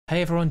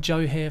Hey everyone,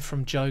 Joe here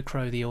from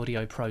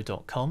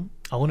joecrowtheaudiopro.com.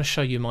 I want to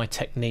show you my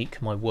technique,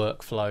 my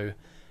workflow,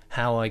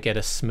 how I get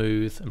a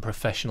smooth and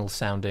professional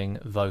sounding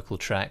vocal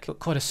track. Got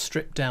quite a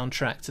stripped down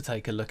track to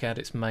take a look at.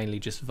 It's mainly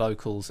just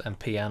vocals and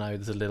piano.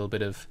 There's a little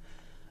bit of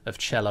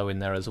cello in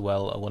there as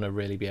well. I want to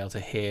really be able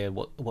to hear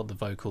what the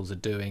vocals are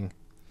doing.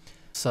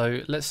 So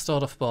let's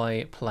start off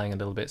by playing a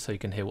little bit so you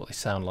can hear what they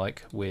sound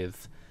like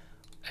with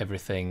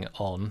everything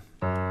on.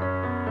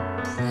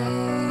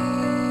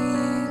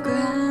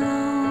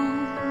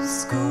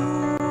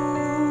 School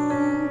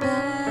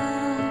bell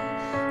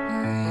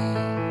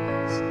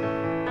rings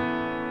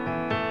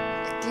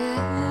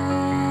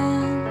again.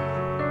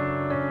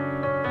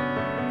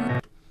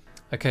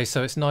 Okay,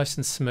 so it's nice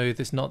and smooth.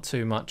 There's not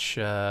too much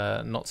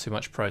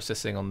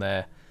processing on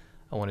there.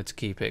 I wanted to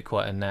keep it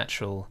quite a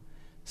natural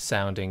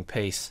sounding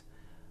piece.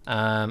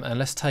 And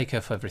let's take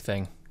off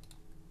everything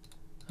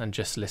and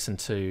just listen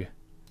to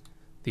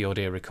the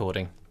audio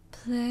recording.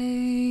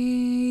 Playground,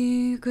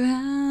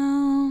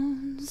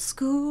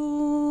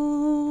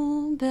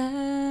 school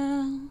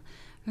bell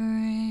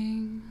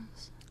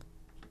rings.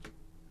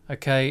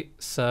 Okay,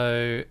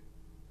 so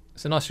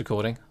it's a nice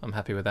recording. I'm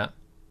happy with that.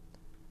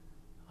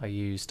 I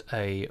used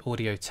a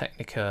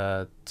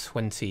Audio-Technica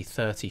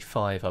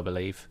 2035, I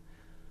believe.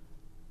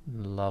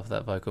 Love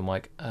that vocal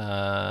mic.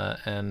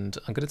 And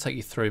I'm going to take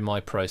you through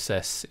my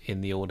process in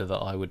the order that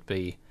I would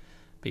be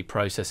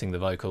processing the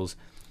vocals.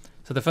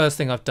 So the first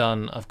thing I've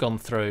done, I've gone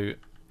through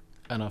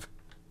and I've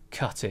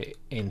cut it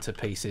into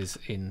pieces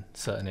in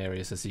certain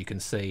areas, as you can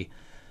see.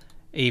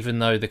 Even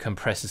though the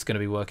compressor's going to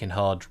be working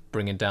hard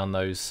bringing down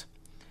those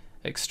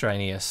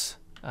extraneous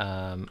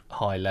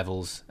high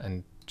levels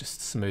and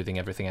just smoothing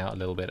everything out a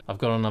little bit, I've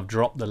gone and I've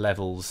dropped the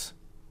levels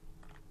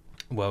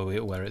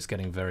where it's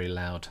getting very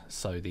loud,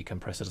 so the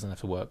compressor doesn't have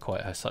to work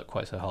quite so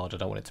hard. I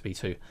don't want it to be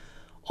too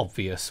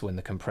obvious when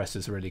the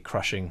compressor's really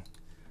crushing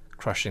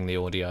the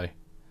audio.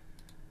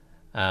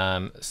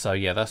 So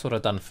yeah, that's what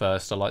I've done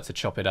first. I like to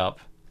chop it up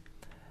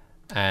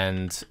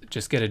and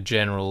just get a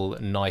general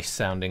nice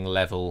sounding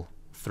level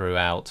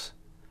throughout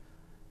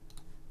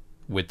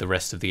with the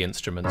rest of the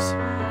instruments.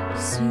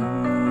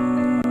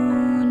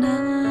 Soon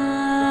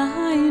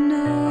I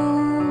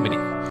know. I mean,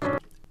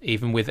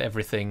 even with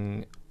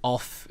everything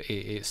off,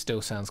 it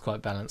still sounds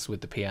quite balanced with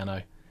the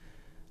piano,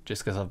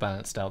 just because I've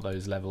balanced out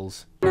those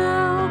levels.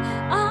 Now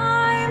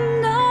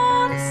I'm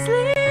not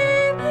sleeping.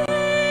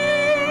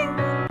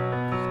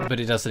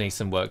 But it does need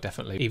some work,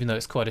 definitely. Even though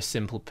it's quite a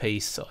simple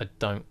piece, I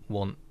don't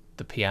want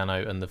the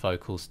piano and the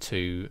vocals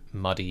to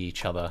muddy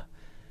each other.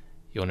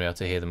 You want to be able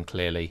to hear them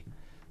clearly.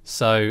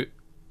 So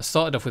I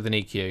started off with an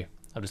EQ.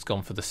 I've just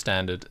gone for the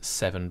standard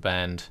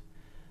 7-band,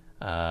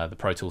 the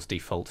Pro Tools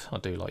default. I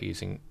do like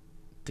using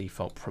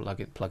default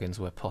plugins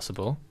where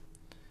possible.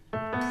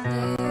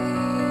 Let's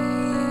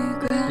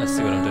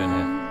see what I'm doing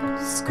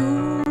here.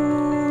 School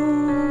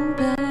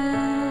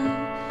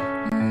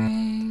bell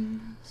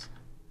rings.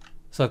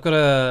 So I've got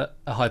a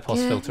high pass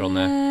filter on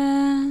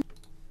there.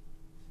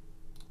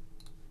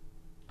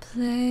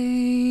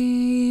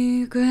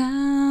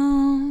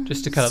 Playground,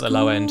 Just to cut at the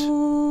low end.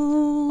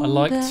 I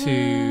like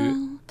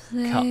to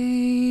cut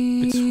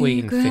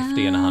between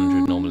 50 and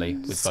 100 normally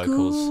with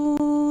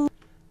vocals.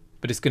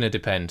 But it's going to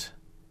depend.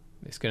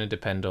 It's going to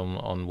depend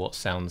on what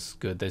sounds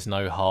good. There's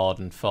no hard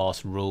and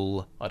fast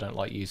rule. I don't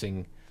like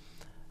using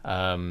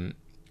EQ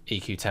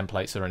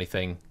templates or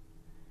anything.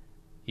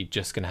 You're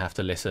just going to have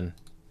to listen.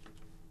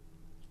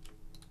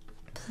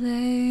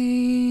 Playground,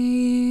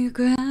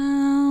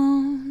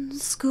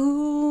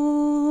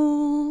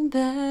 school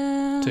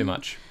bell. Too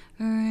much.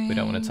 We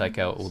don't want to take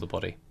out all the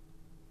body.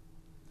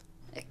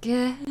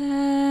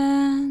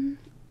 Again.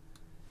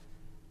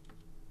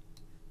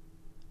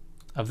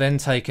 I've then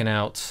taken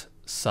out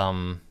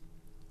some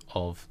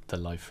of the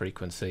low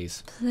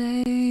frequencies.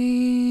 Playground,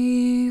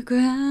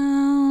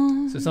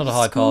 So it's not a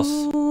high pass.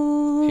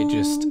 It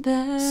just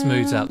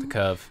smooths out the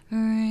curve.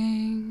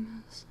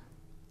 rings.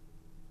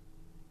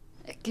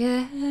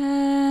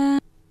 Again.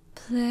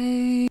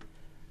 Play.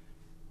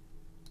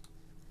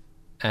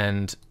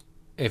 And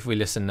if we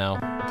listen now,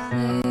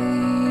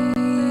 Playground,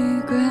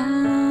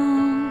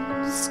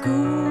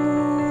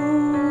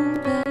 school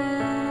bell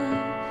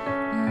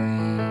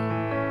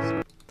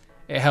rings.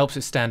 it helps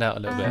it stand out a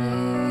little bit.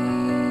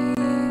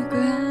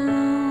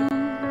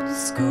 Playground,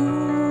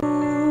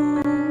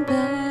 school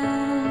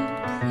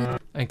bell.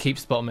 And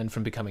keeps the bottom end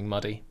from becoming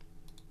muddy.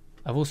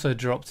 I've also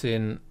dropped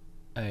in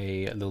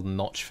a little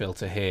notch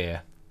filter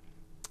here.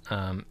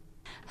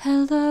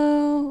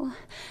 Hello,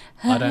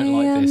 I don't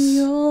like this.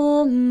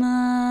 Your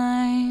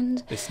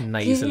mind, This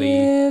nasally,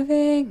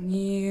 giving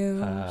you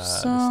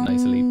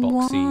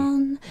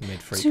boxy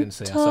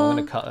mid-frequency. So I'm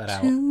going to cut that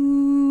out.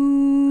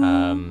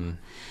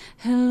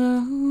 Hello,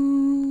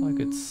 Like a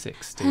good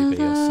 6 dB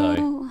or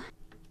so.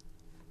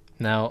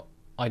 Now,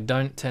 I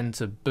don't tend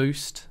to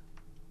boost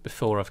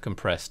before I've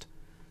compressed.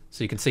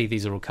 So you can see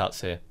these are all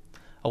cuts here.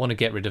 I want to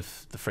get rid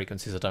of the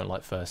frequencies I don't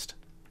like first.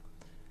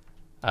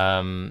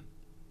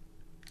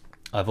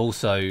 I've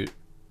also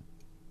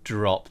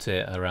dropped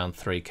it around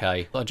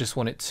 3K. I just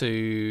want it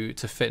to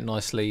fit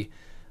nicely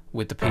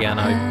with the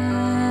piano.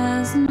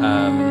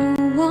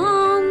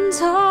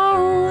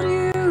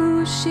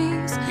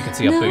 You can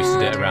see I've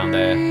boosted it around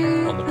there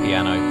on the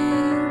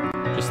piano,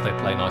 just so they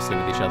play nicely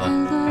with each other.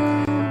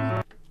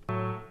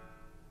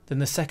 Then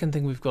the second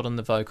thing we've got on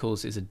the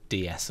vocals is a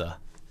de-esser.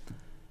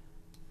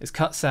 It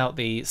cuts out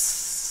the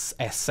S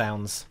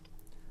sounds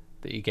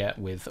that you get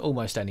with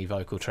almost any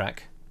vocal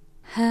track.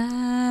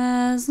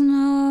 Has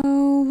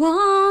no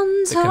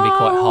one it can be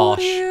quite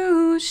harsh,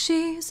 you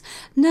she's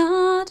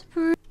not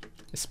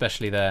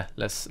especially there.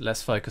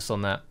 Let's focus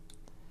on that.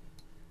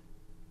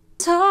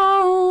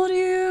 Told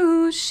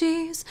you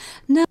she's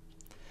not.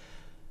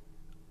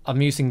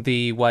 I'm using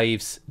the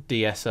Waves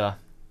de-esser.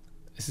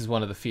 This is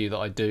one of the few that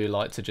I do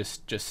like to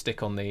just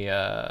stick on the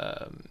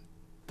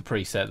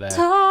preset there.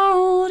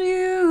 Told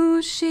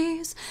you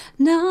she's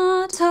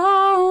not.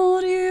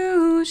 Told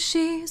you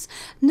she's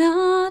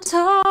not.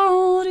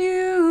 Told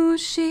you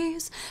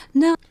she's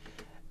not.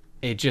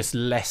 It just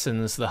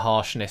lessens the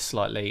harshness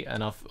slightly,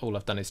 and all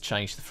I've done is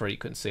change the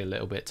frequency a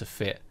little bit to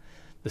fit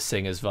the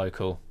singer's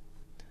vocal,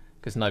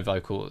 because no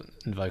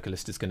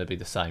vocalist is going to be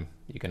the same.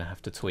 You're going to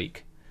have to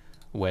tweak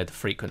where the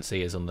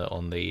frequency is on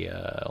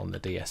the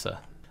de-esser.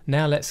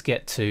 Now let's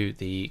get to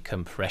the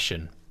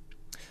compression.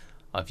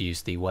 I've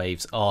used the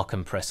Waves R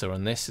compressor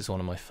on this. It's one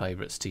of my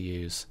favourites to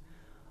use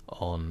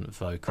on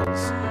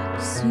vocals.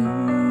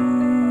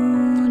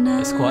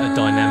 It's quite a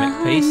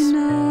dynamic piece.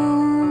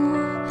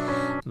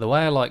 The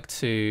way I like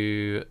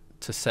to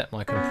set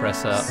my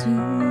compressor,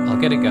 I'll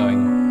get it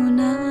going.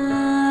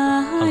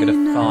 I'm going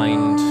to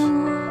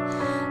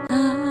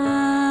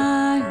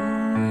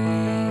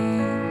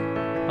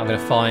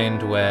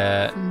find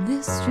where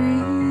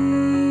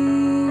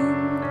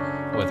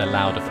the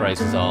louder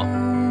phrases are.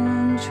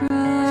 So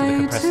the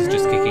compressor's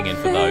just kicking in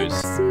for those.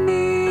 I'm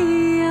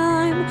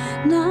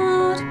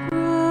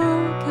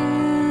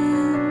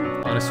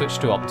going to switch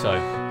to Opto.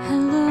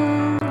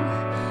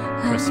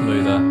 Press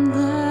smoother,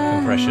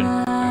 compression.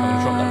 I'm going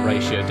to drop that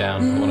ratio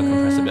down. I want to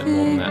compress a bit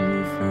more than that.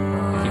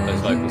 Keep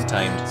those vocals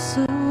tamed.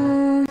 So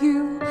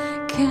you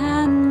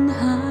can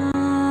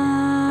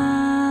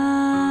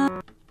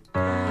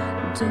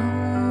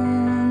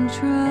don't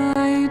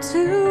try to.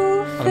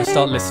 I'm going to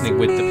start listening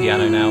with the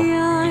piano now,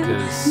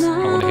 because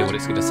I want to hear what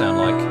it's going to sound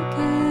like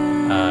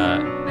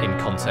in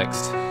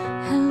context.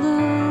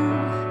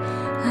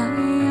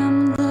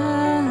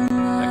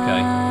 Okay,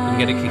 you can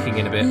get it kicking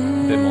in a bit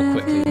more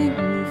quickly than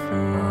that.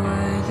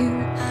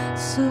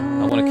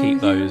 I want to keep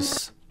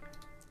those.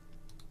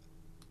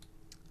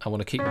 I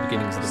want to keep the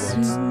beginnings of the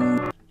words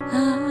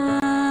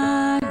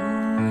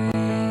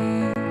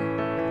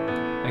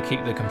and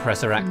keep the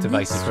compressor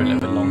activated for a little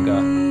bit longer.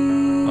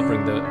 I'll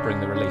bring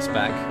the release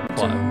back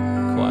quite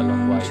a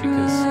long way,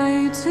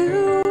 because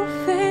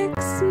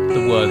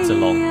the words are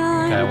long.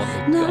 Okay, I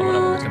want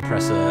the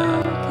compressor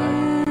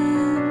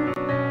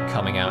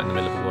coming out in the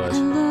middle of the word.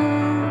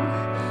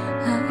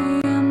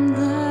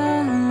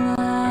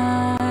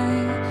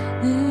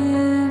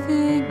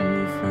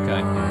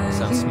 Okay,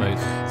 sounds smooth.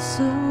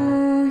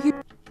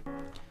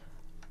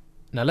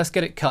 Now let's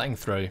get it cutting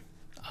through.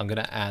 I'm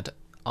going to add,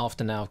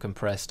 after now I've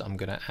compressed, I'm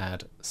going to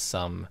add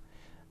some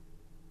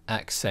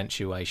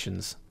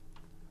accentuations,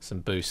 some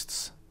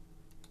boosts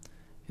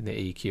in the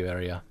EQ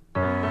area.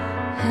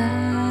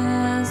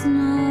 Has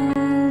no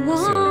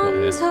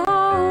one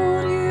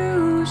told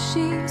you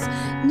she's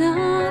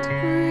not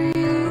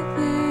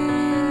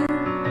breathing?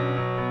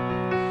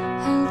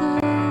 Hello,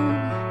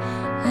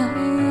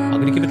 I'm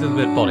going to give it a little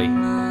bit of body,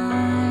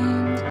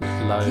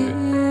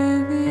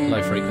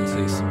 low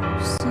frequencies.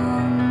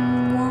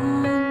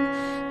 Someone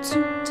to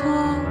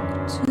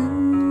talk to.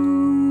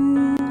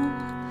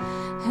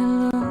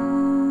 Hello.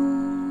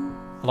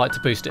 I like to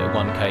boost it at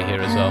 1K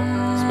here as well,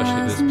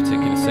 especially with this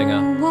particular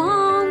singer.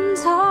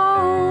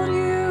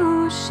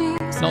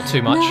 Not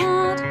too much,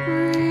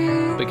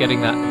 but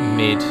getting that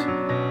mid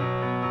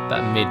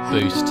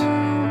boost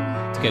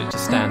to get it to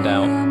stand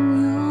out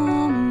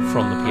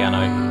from the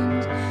piano,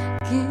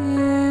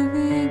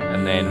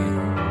 and then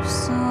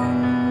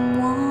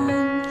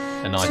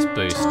a nice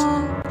boost.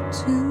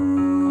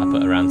 I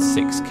put around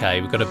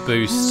 6K. We've got a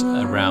boost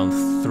around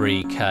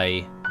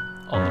 3K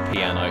on the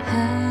piano.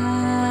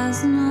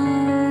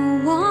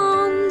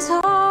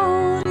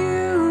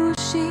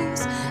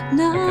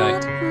 Okay.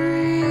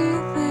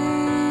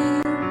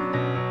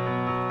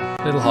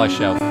 Little high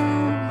shelf.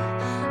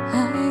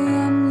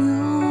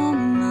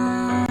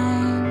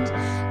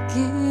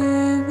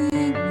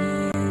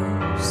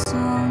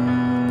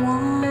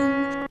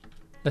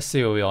 Let's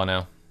see where we are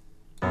now.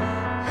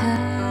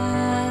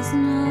 Has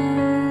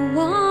no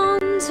one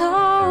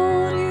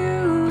told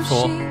you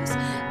Before. she's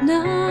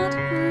not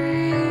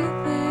breathing?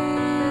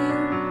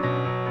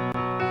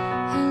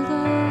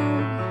 Hello,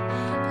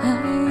 I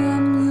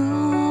am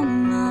your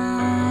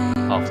mind.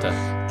 After.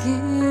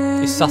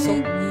 It's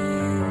subtle,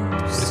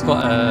 but it's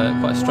quite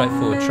a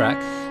straightforward track.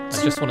 I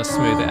just want to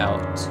smooth it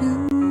out,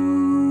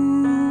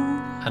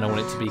 and I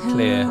want it to be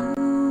clear,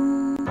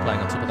 playing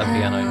on top of that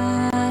piano.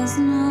 Has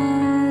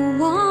no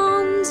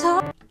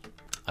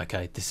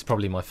Okay, this is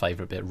probably my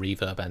favourite bit,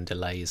 reverb and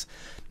delays.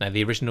 Now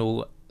the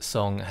original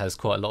song has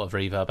quite a lot of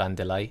reverb and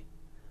delay.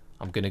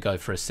 I'm going to go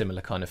for a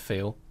similar kind of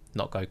feel,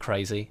 not go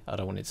crazy. I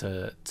don't want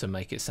it to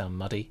make it sound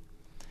muddy.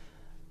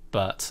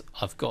 But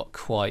I've got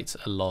quite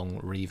a long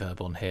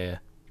reverb on here.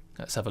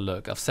 Let's have a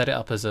look. I've set it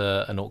up as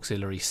an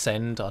auxiliary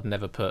send. I'd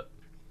never put,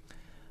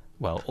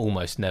 well,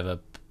 almost never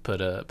put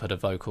a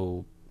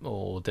vocal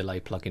or delay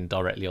plugin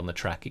directly on the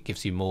track. It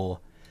gives you more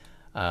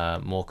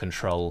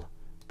control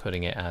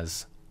putting it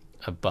as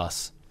a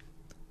bus.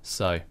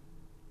 So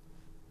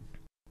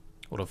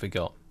what have we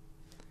got?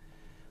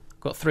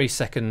 I've got a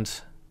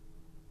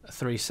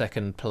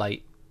 3-second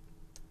plate.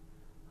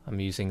 I'm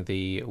using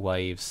the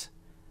Waves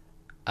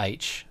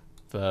H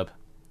verb,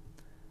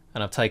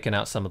 and I've taken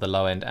out some of the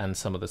low end and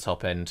some of the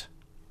top end.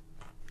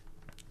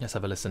 Let's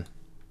have a listen.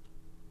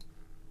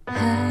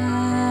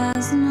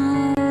 Has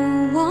no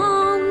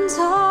one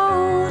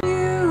told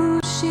you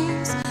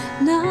she's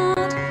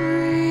not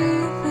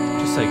breathing?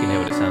 Just so you can hear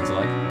what it sounds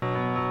like.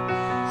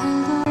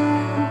 Hello,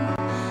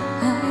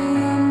 I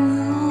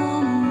am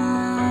your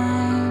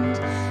mind.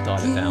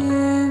 Dial it down.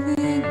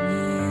 Giving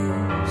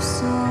you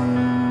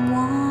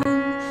someone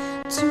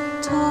to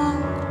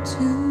talk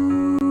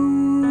to.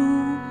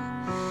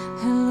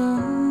 Hello.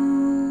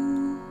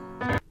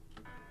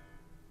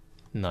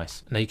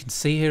 Nice. Now you can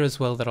see here as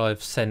well that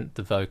I've sent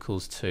the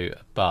vocals to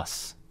a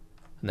bus,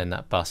 and then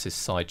that bus is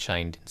side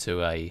chained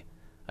into a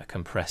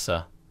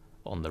compressor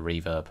on the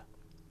reverb.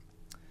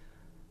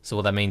 So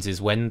what that means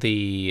is when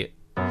the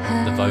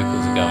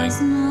vocals are going,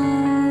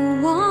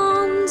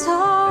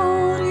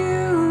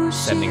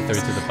 sending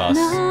through to the bus,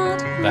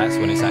 that's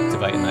when it's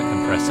activating that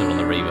compressor on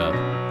the reverb.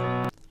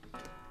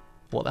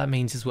 What that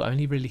means is we're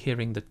only really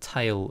hearing the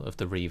tail of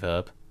the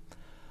reverb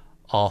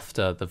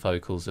after the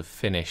vocals have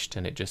finished,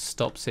 and it just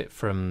stops it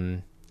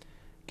from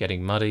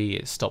getting muddy.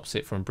 It stops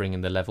it from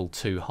bringing the level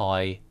too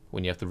high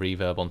when you have the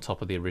reverb on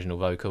top of the original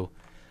vocal.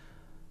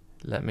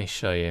 Let me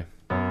show you.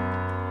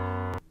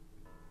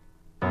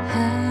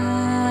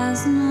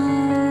 Has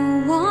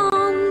no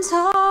one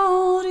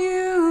told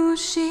you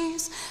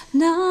she's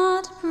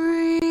not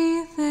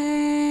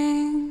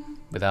breathing?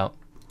 Without.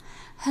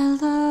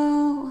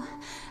 Hello,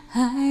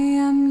 I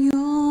am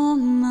your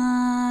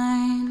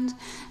mind,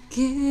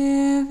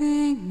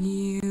 giving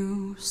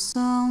you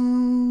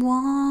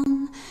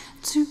someone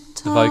to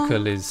talk The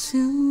vocal is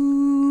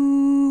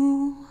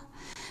to.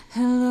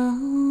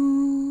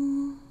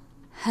 Hello,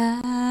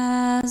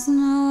 has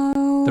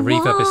no the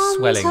reverb is one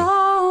swelling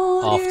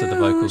told after the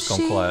vocal's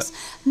gone you quiet, she's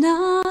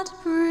not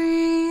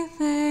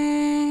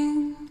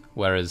breathing.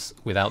 whereas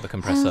without the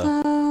compressor,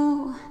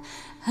 Hello,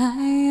 I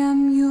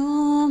am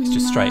your it's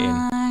just straight in.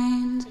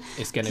 mind,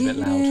 It's getting a bit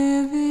loud.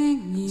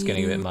 giving It's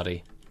getting a bit you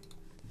muddy.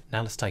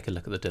 Now let's take a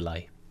look at the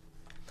delay.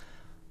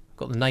 I've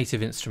got the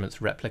Native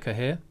Instruments replica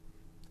here.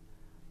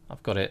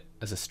 I've got it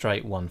as a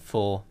straight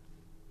 1/4.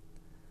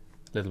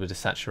 A little bit of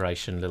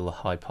saturation, a little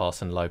high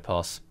pass and low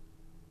pass.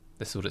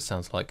 This is what it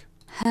sounds like.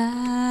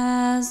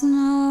 Has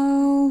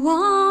no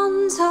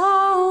one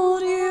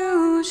told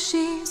you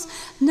she's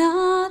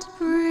not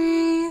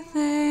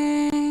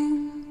breathing?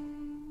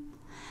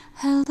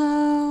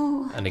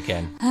 Hello, And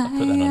again, I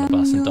put that on a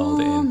bus and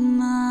dialed it in.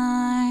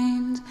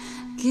 mind,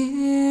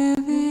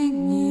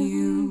 giving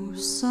you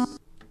some.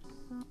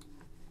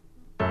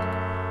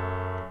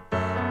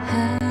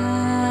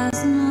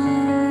 Has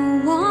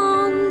no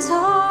one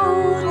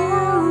told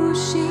you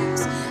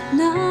she's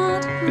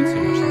not Bit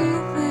too much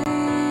there.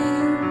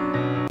 breathing?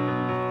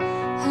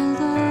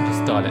 Hello,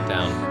 Just dial it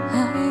down. I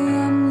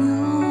am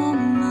your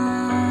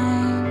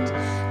mind,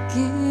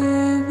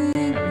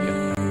 giving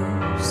you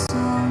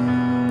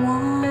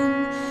someone.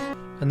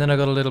 And then I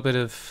got a little bit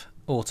of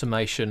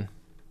automation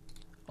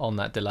on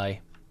that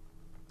delay,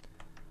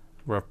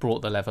 where I've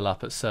brought the level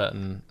up at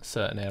certain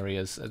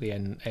areas at the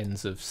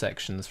ends of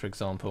sections, for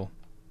example.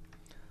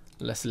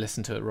 Let's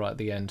listen to it right at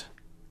the end.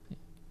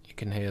 You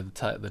can hear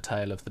the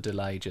tail of the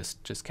delay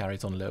just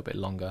carries on a little bit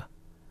longer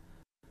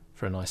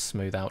for a nice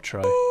smooth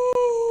outro.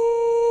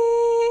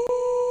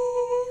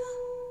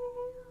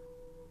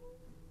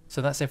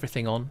 So that's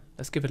everything on.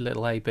 Let's give it a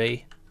little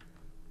A/B,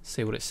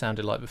 see what it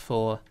sounded like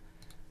before,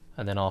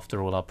 and then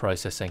after all our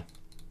processing.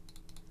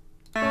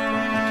 Suddenly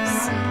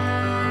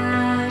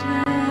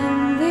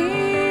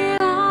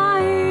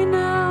I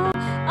know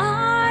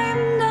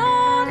I'm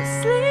not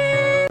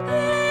sleeping.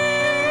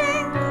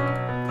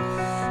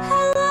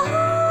 Hello,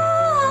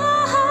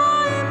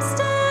 I'm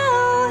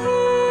still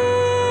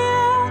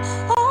here.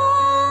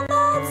 All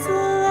that's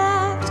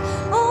left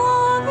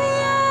of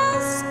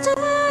yesterday.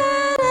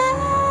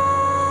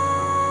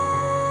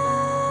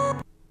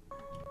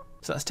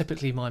 So that's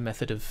typically my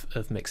method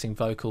of mixing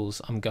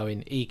vocals. I'm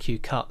going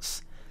EQ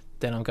cuts,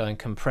 then I'm going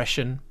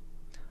compression,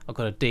 I've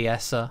got a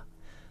de-esser,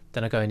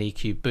 then I go in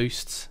EQ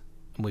boosts,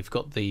 and we've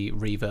got the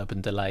reverb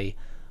and delay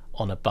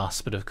on a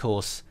bus. But of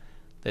course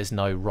there's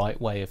no right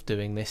way of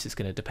doing this, it's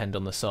going to depend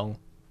on the song.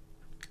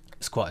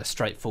 It's quite a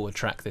straightforward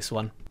track, this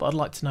one, but I'd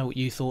like to know what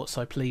you thought,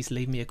 so please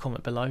leave me a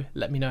comment below.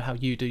 Let me know how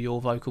you do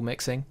your vocal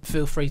mixing.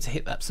 Feel free to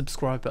hit that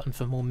subscribe button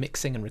for more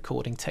mixing and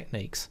recording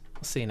techniques.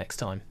 I'll see you next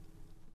time.